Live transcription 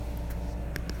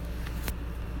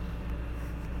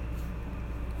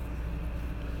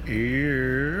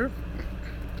Yeah.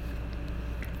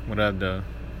 What up, though?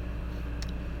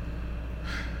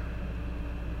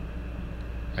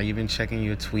 Have you been checking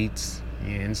your tweets,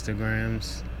 your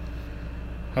Instagrams?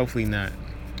 Hopefully not.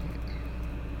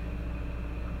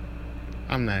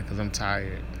 I'm not, because I'm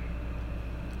tired.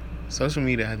 Social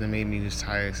media hasn't made me this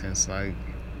tired since, like,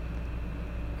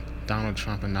 Donald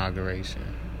Trump inauguration.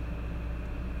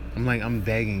 I'm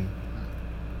begging.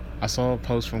 I saw a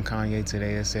post from Kanye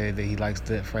today that said that he likes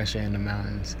the fresh air in the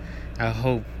mountains. I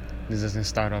hope this doesn't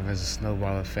start off as a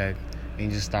snowball effect and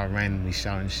you just start randomly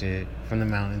shouting shit from the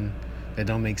mountain that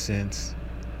don't make sense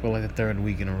for like the third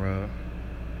week in a row.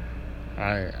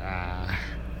 I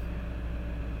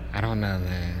don't know,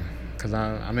 man. Because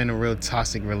I'm in a real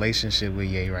toxic relationship with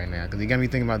Ye right now. Because he got me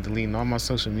thinking about deleting all my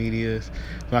social medias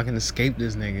so I can escape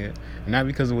this nigga. And not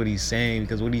because of what he's saying.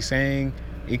 Because what he's saying,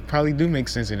 it probably do make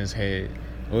sense in his head.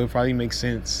 Or it probably makes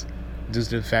sense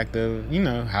just the fact of,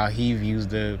 how he views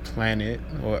the planet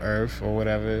or Earth or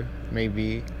whatever it may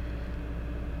be.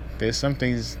 There's some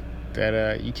things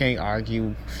that you can't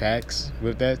argue facts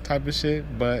with that type of shit.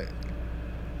 But,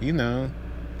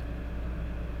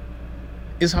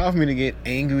 it's hard for me to get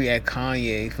angry at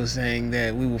Kanye for saying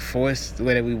that we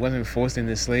wasn't forced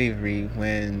into slavery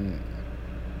when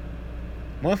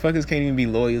motherfuckers can't even be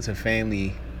loyal to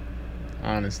family,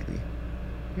 honestly.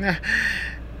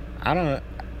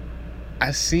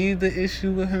 I see the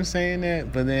issue with him saying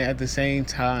that, but then at the same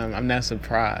time, I'm not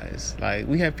surprised. Like,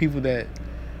 we have people that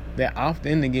opt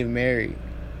in to get married.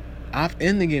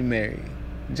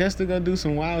 Just to go do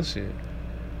some wild shit.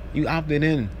 You opted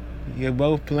in. You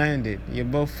both planned it. You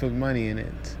both put money in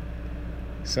it.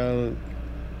 So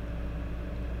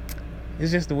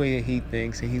it's just the way that he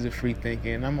thinks, and he's a free thinker,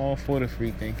 and I'm all for the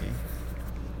free thinking.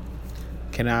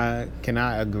 Can I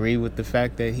agree with the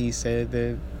fact that he said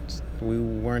that we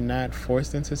were not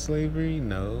forced into slavery?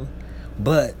 No.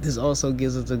 But this also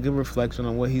gives us a good reflection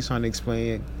on what he's trying to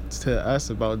explain to us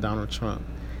about Donald Trump.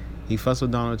 He fucks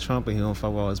with Donald Trump and he don't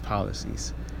fuck with all his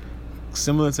policies.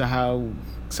 Similar to how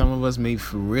some of us may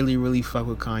really, really fuck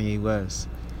with Kanye West.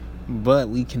 But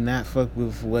we cannot fuck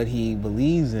with what he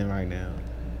believes in right now.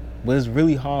 But it's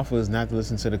really hard for us not to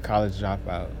listen to The College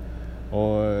Dropout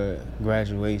or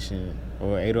Graduation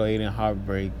or 808 and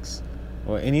Heartbreaks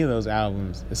or any of those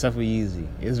albums except for Yeezy.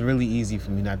 It's really easy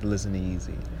for me not to listen to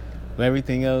Yeezy. But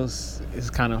everything else, it's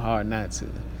kind of hard not to.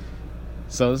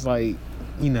 So it's like,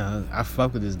 I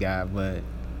fuck with this guy, but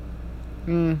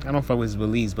I don't fuck with his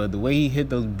beliefs. But the way he hit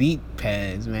those beat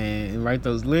pads, man, and write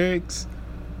those lyrics,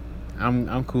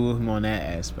 I'm cool with him on that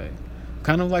aspect.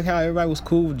 Kind of like how everybody was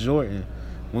cool with Jordan.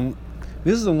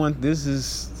 This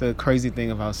is the crazy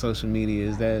thing about social media,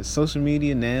 is that social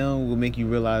media now will make you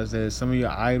realize that some of your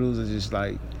idols are just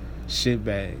like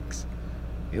shitbags.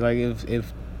 Like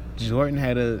if Jordan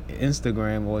had an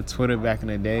Instagram or a Twitter back in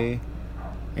the day,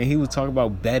 and he would talk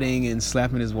about betting and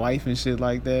slapping his wife and shit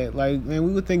like that, like, man,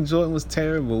 we would think Jordan was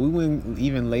terrible. We wouldn't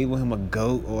even label him a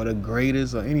GOAT or the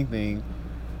greatest or anything.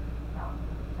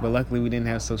 But luckily we didn't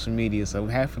have social media, so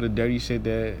half of the dirty shit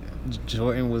that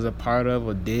Jordan was a part of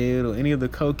or did, or any of the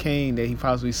cocaine that he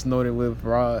possibly snorted with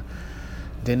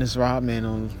Dennis Rodman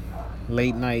on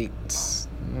late nights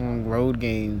on road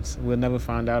games, we'll never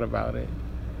find out about it.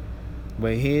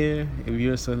 But here, if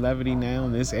you're a celebrity now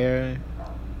in this era,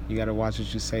 you gotta watch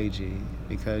what you say, G,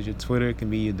 because your Twitter can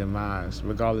be your demise,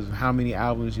 regardless of how many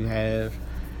albums you have,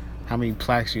 how many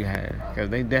plaques you have,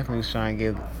 because they definitely was trying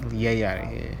to get Ye out of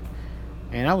here.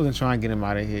 And I wasn't trying to get him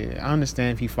out of here. I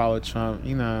understand if he followed Trump.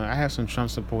 I have some Trump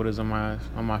supporters on my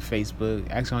Facebook.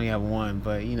 Actually, I only have one,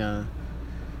 but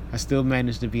I still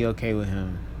managed to be okay with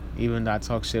him, even though I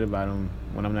talk shit about him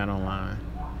when I'm not online.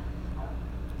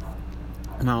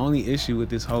 My only issue with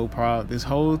this whole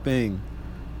thing,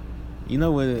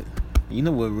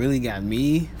 what really got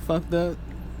me fucked up?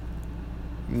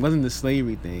 It wasn't the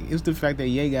slavery thing. It was the fact that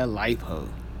Ye got lipo.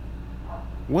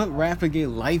 What rapper get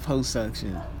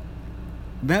liposuction?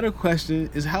 Better question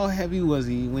is, how heavy was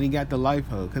he when he got the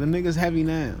lipo? Because the nigga's heavy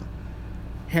now.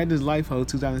 He had this lipo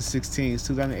 2016, it's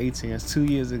 2018, that's 2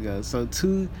 years ago. So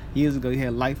 2 years ago he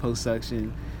had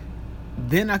liposuction.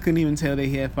 Then I couldn't even tell that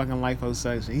he had fucking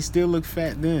liposuction. He still looked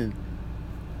fat then.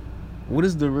 What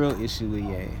is the real issue with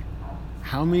Ye?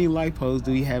 How many lipos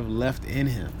do he have left in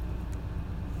him?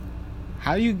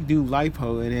 How do you do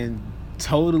lipo and then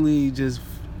totally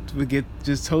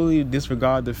totally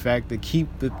disregard the fact to keep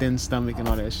the thin stomach and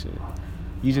all that shit?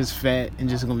 You just fat and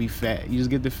just gonna be fat. You just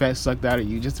get the fat sucked out of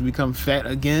you just to become fat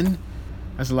again?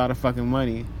 That's a lot of fucking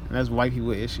money. And that's white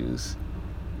people issues.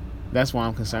 That's why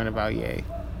I'm concerned about Ye.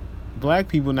 Black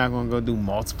people not gonna go do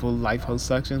multiple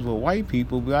liposuctions, but white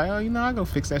people be like, oh, I go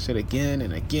fix that shit again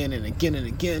and again and again and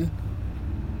again.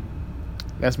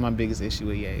 That's my biggest issue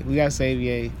with Ye. We gotta save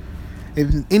Ye, if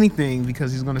anything,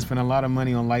 because he's gonna spend a lot of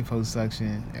money on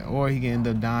liposuction, or he can end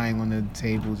up dying on the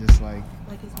table, just like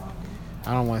his mom did.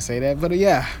 I don't want to say that, but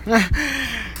yeah,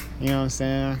 you know what I'm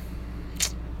saying.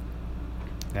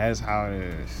 That's how it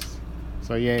is.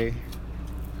 So Ye,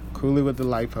 coolly with the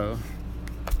lipo.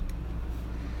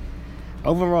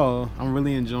 Overall, I'm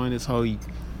really enjoying this whole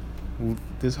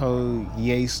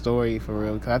Ye story for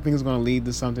real, because I think it's gonna lead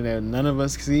to something that none of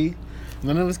us see.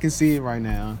 None of us can see it right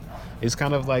now. It's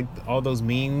kind of like all those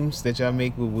memes that y'all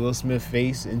make with Will Smith's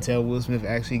face until Will Smith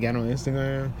actually got on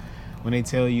Instagram, when they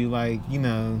tell you, like,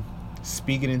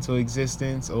 speak it into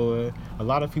existence, or a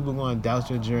lot of people going to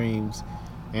doubt your dreams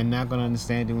and not going to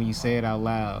understand it when you say it out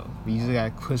loud. But you just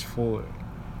got to push forward.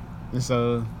 And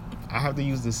so I have to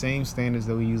use the same standards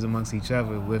that we use amongst each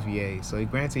other with Ye. So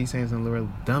granted, he's saying some real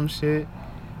dumb shit.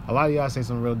 A lot of y'all say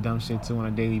some real dumb shit too on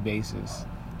a daily basis.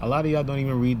 A lot of y'all don't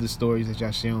even read the stories that y'all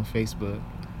share on Facebook,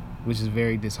 which is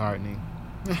very disheartening.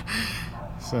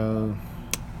 So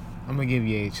I'm gonna give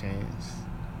Ye a chance.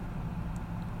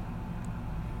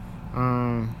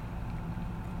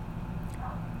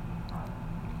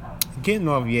 Getting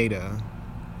off Ye though.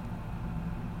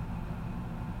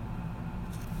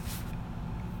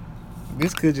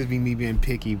 This could just be me being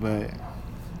picky, but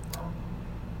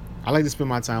I like to spend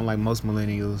my time like most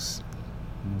millennials,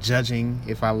 judging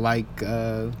if I like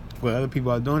what other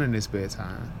people are doing in their spare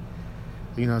time.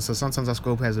 So sometimes I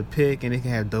scroll past a pic and it can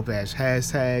have dope ass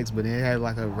hashtags, but then it has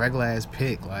like a regular ass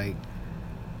pic. Like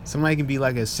somebody can be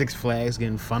like at Six Flags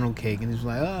getting funnel cake and it's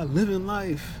like, living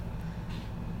life.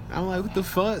 I'm like, what the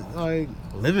fuck? Like,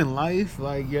 living life?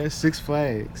 Like, you're at Six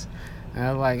Flags. And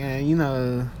I'm like,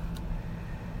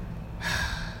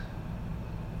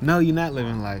 no, you're not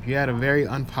living life. You're at a very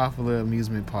unpopular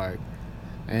amusement park.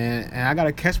 And I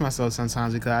gotta catch myself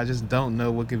sometimes because I just don't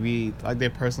know what could be like their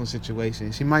personal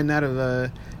situation. She might not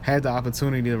have had the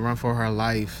opportunity to run for her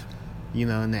life, in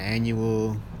the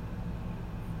annual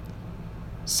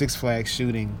Six Flags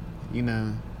shooting.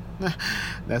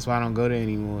 That's why I don't go there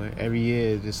anymore. Every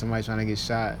year, just somebody trying to get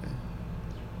shot.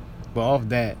 But off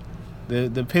that,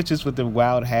 the pictures with the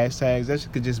wild hashtags, that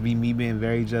could just be me being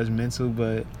very judgmental.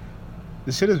 But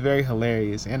the shit is very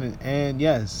hilarious. And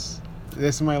yes,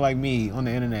 there's somebody like me on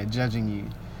the internet judging you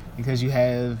because you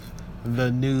have the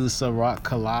new Ciroc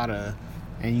Colada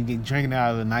and you get drinking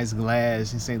out of a nice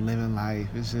glass and say living life.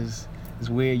 It's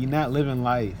weird. You're not living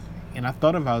life. And I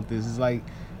thought about this. It's like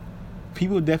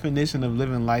people's definition of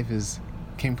living life is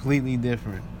completely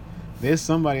different. There's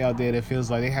somebody out there that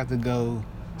feels like they have to go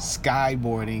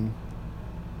skyboarding.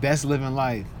 That's living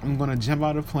life. I'm gonna jump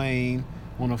out of a plane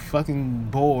on a fucking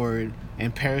board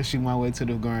and parachute my way to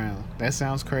the ground. That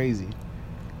sounds crazy.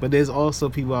 But there's also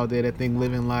people out there that think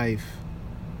living life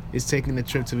is taking a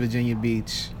trip to Virginia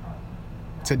Beach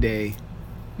today.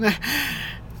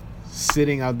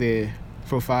 Sitting out there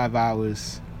for 5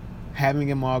 hours,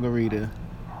 having a margarita,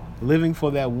 living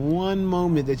for that one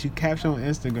moment that you capture on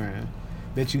Instagram,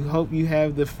 that you hope you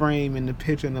have the frame and the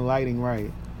picture and the lighting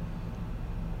right.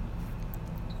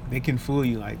 They can fool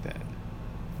you like that.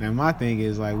 Now my thing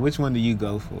is, like, which one do you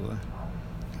go for?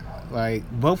 Like,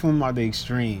 both of them are the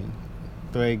extreme,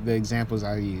 like the examples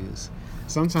I use.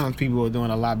 Sometimes people are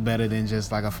doing a lot better than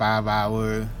just like a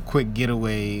 5-hour quick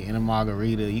getaway in a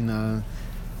margarita,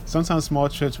 Sometimes small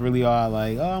trips really are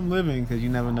like, I'm living, because you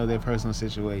never know their personal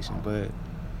situation. But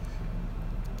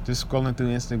just scrolling through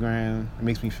Instagram, it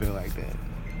makes me feel like that.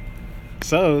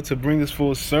 So, to bring this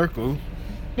full circle,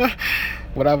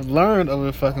 what I've learned over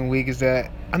the fucking week is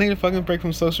that I need a fucking break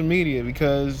from social media,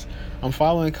 because I'm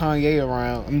following Kanye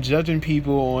around. I'm judging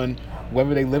people on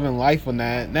whether they live in life or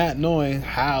not knowing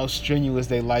how strenuous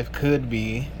their life could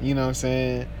be. You know what I'm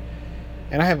saying?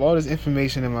 And I have all this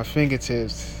information at my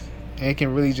fingertips, and it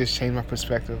can really just change my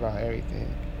perspective about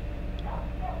everything.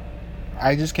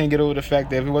 I just can't get over the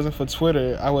fact that if it wasn't for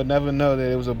Twitter, I would never know that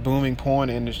it was a booming porn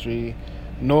industry,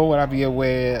 nor would I be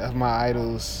aware of my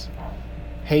idols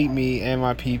hate me and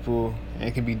my people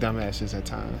and can be dumbasses at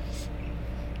times.